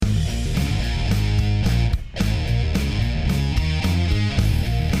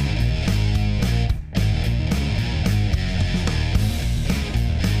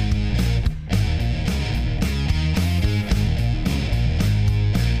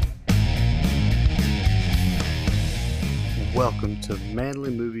welcome to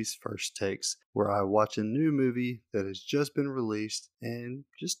Manly Movies First Takes, where I watch a new movie that has just been released and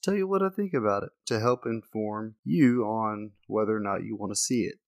just tell you what I think about it to help inform you on whether or not you want to see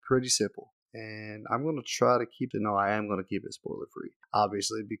it. Pretty simple. And I'm going to try to I am going to keep it spoiler free,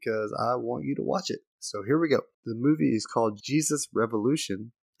 obviously, because I want you to watch it. So here we go. The movie is called Jesus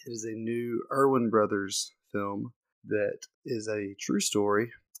Revolution. It is a new Erwin Brothers film that is a true story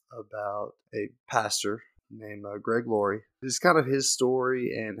about a pastor named Greg Laurie. It's kind of his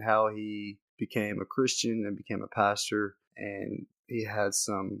story and how he became a Christian and became a pastor. And he had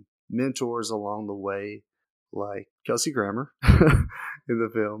some mentors along the way, like Kelsey Grammer in the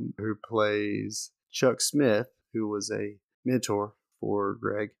film, who plays Chuck Smith, who was a mentor for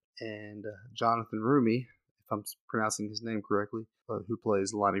Greg, and Jonathan Rumi, if I'm pronouncing his name correctly, who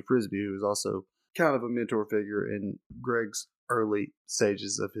plays Lonnie Frisbee, who is also kind of a mentor figure in Greg's early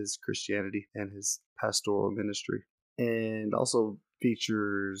stages of his Christianity and his pastoral ministry. And also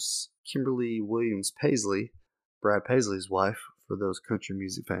features Kimberly Williams Paisley, Brad Paisley's wife, for those country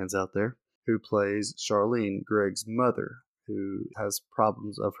music fans out there, who plays Charlene, Greg's mother, who has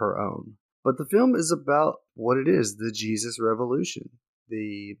problems of her own. But the film is about what it is, the Jesus Revolution,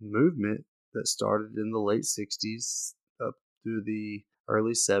 the movement that started in the late 60s up through the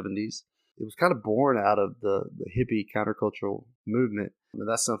early 70s. It was kind of born out of the hippie countercultural movement. And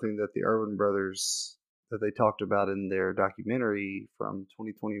that's something that the Erwin Brothers, that they talked about in their documentary from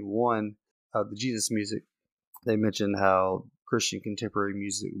 2021, the Jesus Music. They mentioned how Christian contemporary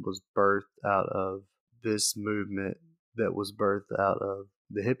music was birthed out of this movement that was birthed out of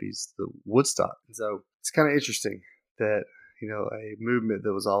the hippies, the Woodstock. And so it's kind of interesting that, a movement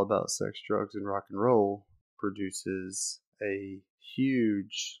that was all about sex, drugs, and rock and roll produces a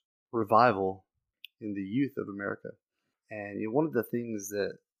huge revival in the youth of America. And one of the things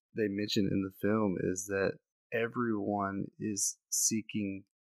that they mention in the film is that everyone is seeking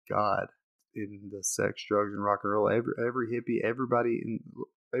God in the sex, drugs, and rock and roll. Every hippie, everybody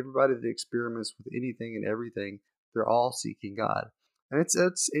that experiments with anything and everything, they're all seeking God. And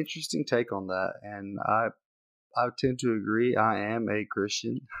it's interesting take on that. And I tend to agree. I am a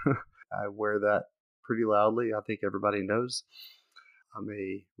Christian. I wear that pretty loudly. I think everybody knows. I'm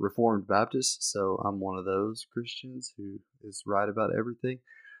a Reformed Baptist, so I'm one of those Christians who is right about everything.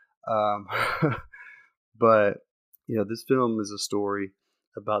 Um, but, this film is a story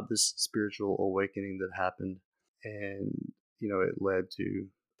about this spiritual awakening that happened. And, it led to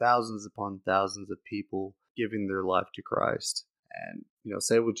thousands upon thousands of people giving their life to Christ. And,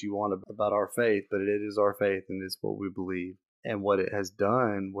 say what you want about our faith, but it is our faith and it's what we believe. And what it has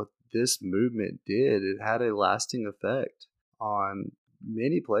done, what this movement did, it had a lasting effect on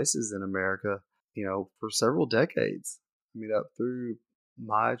many places in America, for several decades. I mean, up through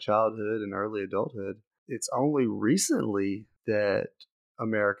my childhood and early adulthood. It's only recently that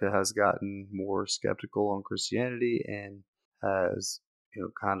America has gotten more skeptical on Christianity and has,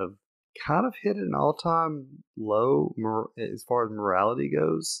 kind of hit an all-time low as far as morality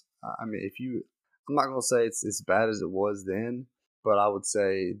goes. I mean, I'm not going to say it's as bad as it was then, but I would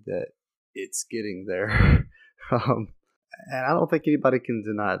say that it's getting there. And I don't think anybody can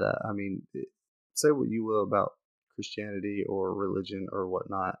deny that. I mean, say what you will about Christianity or religion or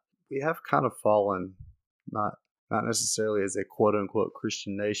whatnot. We have kind of fallen, not necessarily as a quote unquote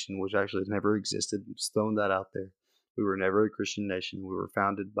Christian nation, which actually never existed. Just throwing that out there. We were never a Christian nation. We were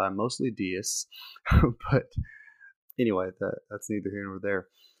founded by mostly deists. But anyway, that's neither here nor there.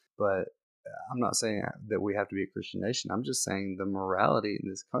 But I'm not saying that we have to be a Christian nation. I'm just saying the morality in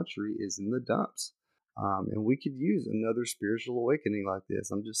this country is in the dumps. And we could use another spiritual awakening like this.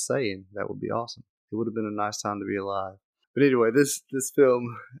 I'm just saying that would be awesome. It would have been a nice time to be alive. But anyway, this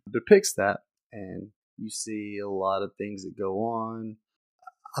film depicts that, and you see a lot of things that go on.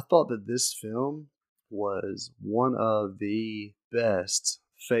 I thought that this film was one of the best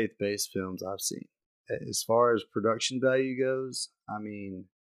faith-based films I've seen. As far as production value goes, I mean,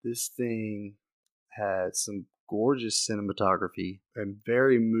 this thing had some gorgeous cinematography and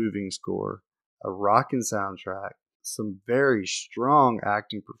very moving score, a rocking soundtrack, some very strong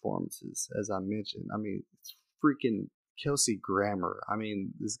acting performances, as I mentioned. I mean, it's freaking Kelsey Grammer. I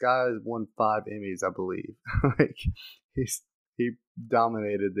mean, this guy has won 5 Emmys, I believe. Like, he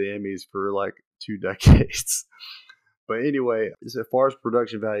dominated the Emmys for like 2 decades. But anyway, as far as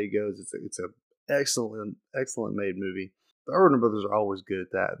production value goes, it's a excellent made movie. The Erwin Brothers are always good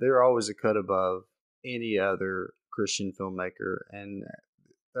at that. They're always a cut above any other Christian filmmaker, and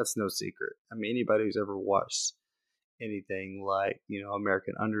that's no secret. I mean, anybody who's ever watched anything like,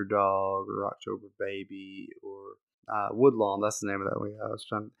 American Underdog or October Baby or Woodlawn, that's the name of that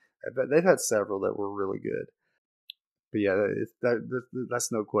one. They've had several that were really good. But yeah,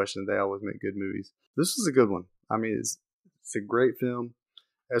 that's no question. They always make good movies. This was a good one. I mean, it's a great film.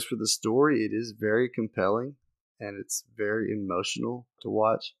 As for the story, it is very compelling and it's very emotional to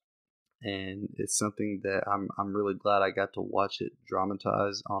watch. And it's something that I'm really glad I got to watch it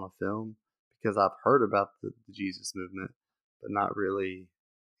dramatized on a film because I've heard about the Jesus movement, but not really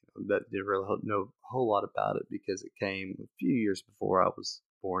that didn't really know a whole lot about it because it came a few years before I was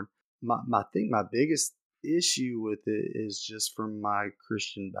born. I think my biggest issue with it is just from my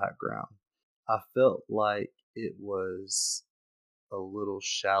Christian background. I felt like it was a little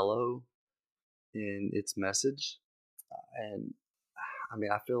shallow in its message, and I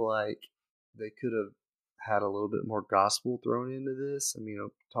mean, I feel like they could have had a little bit more gospel thrown into this. I mean,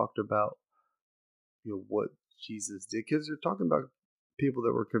 talked about what Jesus did because they're talking about people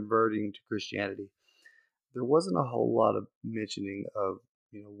that were converting to Christianity. There wasn't a whole lot of mentioning of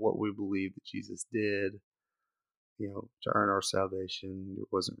what we believe that Jesus did, to earn our salvation. There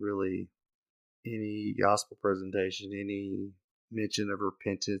wasn't really any gospel presentation, any mention of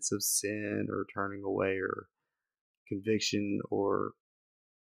repentance of sin or turning away or conviction or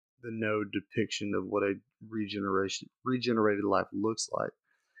the no depiction of what a regenerated life looks like.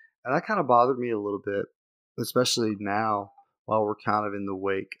 And that kind of bothered me a little bit, especially now while we're kind of in the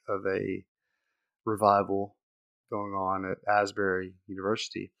wake of a revival going on at Asbury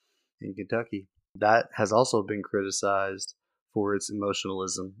University in Kentucky. That has also been criticized for its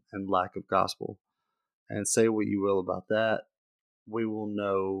emotionalism and lack of gospel. And say what you will about that, we will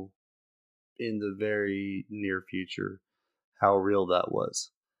know in the very near future how real that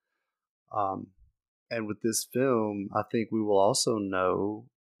was. Um, and with this film, I think we will also know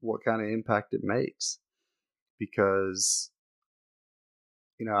what kind of impact it makes because,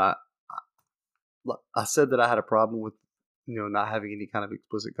 you know, I said that I had a problem with, not having any kind of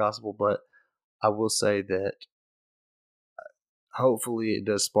explicit gospel, but I will say that hopefully it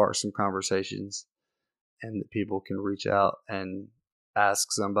does spark some conversations and that people can reach out and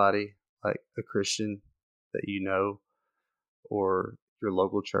ask somebody like a Christian that or your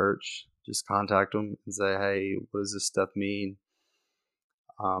local church. Just contact them and say, hey, what does this stuff mean?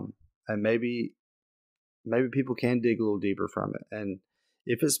 And maybe people can dig a little deeper from it. And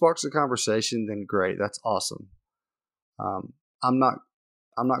if it sparks a conversation, then great. That's awesome. Um, I'm not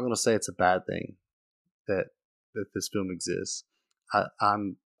going to say it's a bad thing that this film exists.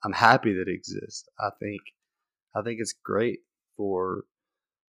 I'm happy that it exists. I think it's great for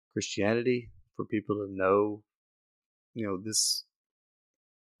Christianity for people to know, this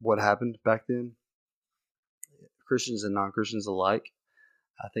what happened back then. Christians and non Christians alike.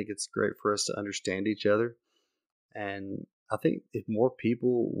 I think it's great for us to understand each other, and I think if more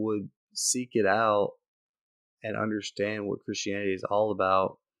people would seek it out and understand what Christianity is all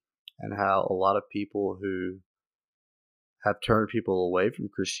about, and how a lot of people who have turned people away from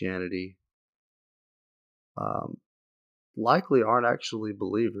Christianity um, likely aren't actually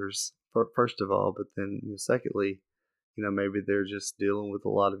believers, first of all, but then secondly, maybe they're just dealing with a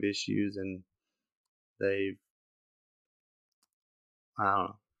lot of issues and they've, I don't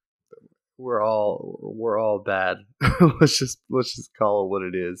know, we're all bad. Let's just call it what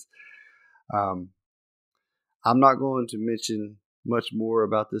it is. Um, I'm not going to mention much more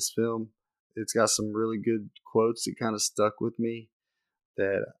about this film. It's got some really good quotes that kind of stuck with me.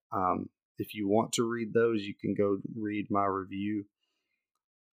 That if you want to read those, you can go read my review.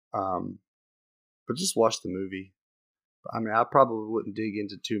 But just watch the movie. I mean, I probably wouldn't dig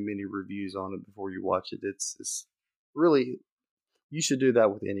into too many reviews on it before you watch it. It's really, you should do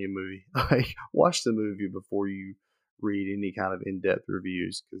that with any movie. Like, watch the movie before you read any kind of in-depth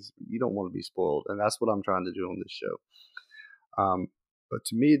reviews because you don't want to be spoiled, and that's what I'm trying to do on this show. But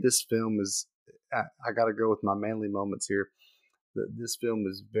to me, this film is. I got to go with my manly moments here. That this film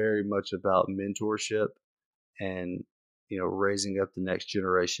is very much about mentorship and raising up the next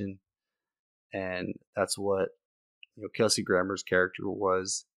generation, and that's what Kelsey Grammer's character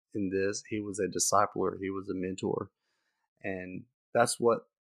was in this. He was a discipler. He was a mentor, and that's what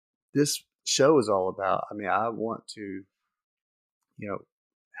this show is all about. I mean, I want to,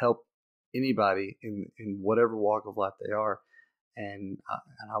 help anybody in whatever walk of life they are, and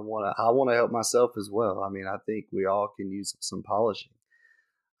I want to help myself as well. I mean, I think we all can use some polishing,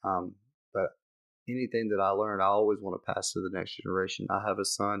 but anything that I learn, I always want to pass to the next generation. I have a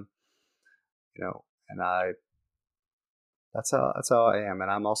son, and that's how I am, and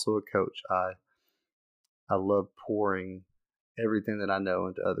I'm also a coach. I love pouring everything that I know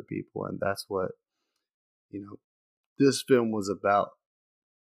into other people, and that's what this film was about.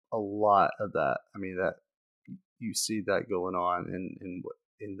 A lot of that. I mean, that you see that going on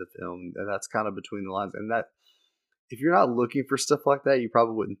in the film, and that's kind of between the lines, and that if you're not looking for stuff like that, you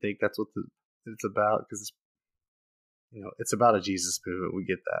probably wouldn't think that's what it's about, because it's about a Jesus movement. We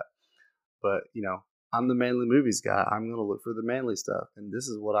get that, but I'm the manly movies guy. I'm gonna look for the manly stuff, and this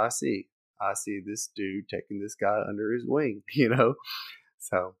is what I see. I see this dude taking this guy under his wing.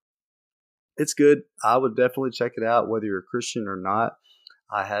 So it's good. I would definitely check it out, whether you're a Christian or not.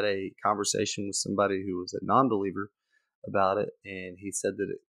 I had a conversation with somebody who was a non-believer about it, and he said that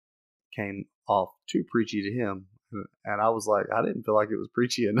it came off too preachy to him. And I was like, I didn't feel like it was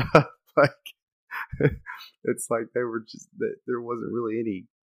preachy enough. Like, it's like there wasn't really any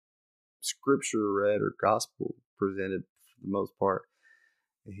scripture read or gospel presented for the most part.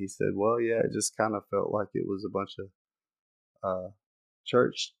 And he said, well, yeah, it just kind of felt like it was a bunch of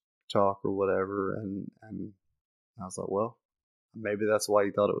church talk or whatever. And I was like, well, maybe that's why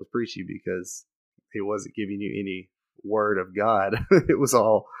he thought it was preachy, because he wasn't giving you any word of God. It was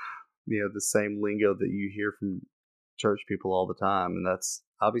all, the same lingo that you hear from church people all the time. And that's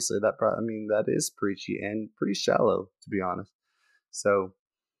obviously that is preachy and pretty shallow, to be honest. So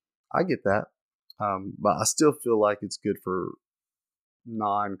I get that. But I still feel like it's good for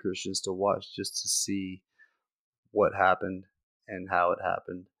non-Christians to watch, just to see what happened and how it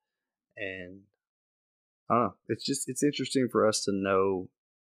happened. And I don't know. It's interesting for us to know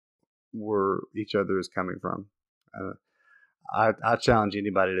where each other is coming from. I challenge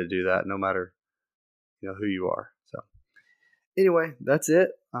anybody to do that, no matter who you are. So anyway, that's it.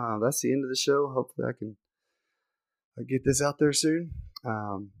 That's the end of the show. Hopefully I can get this out there soon.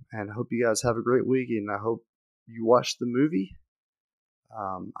 And I hope you guys have a great week, and I hope you watch the movie.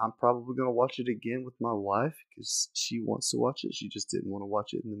 I'm probably going to watch it again with my wife, because she wants to watch it. She just didn't want to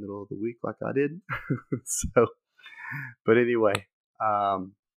watch it in the middle of the week like I did. But anyway,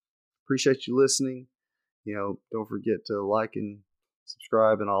 appreciate you listening. Don't forget to like and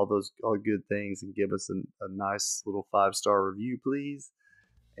subscribe and all good things, and give us a nice little 5-star review, please.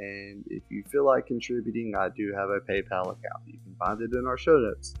 And if you feel like contributing, I do have a PayPal account. You can find it in our show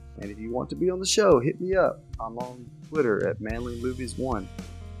notes. And if you want to be on the show, hit me up. I'm on Twitter at ManlyMovies1.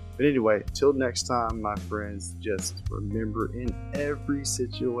 But anyway, till next time, my friends, just remember, in every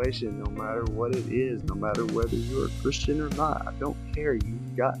situation, no matter what it is, no matter whether you're a Christian or not, I don't care,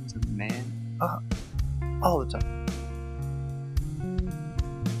 you've got to man up all the time.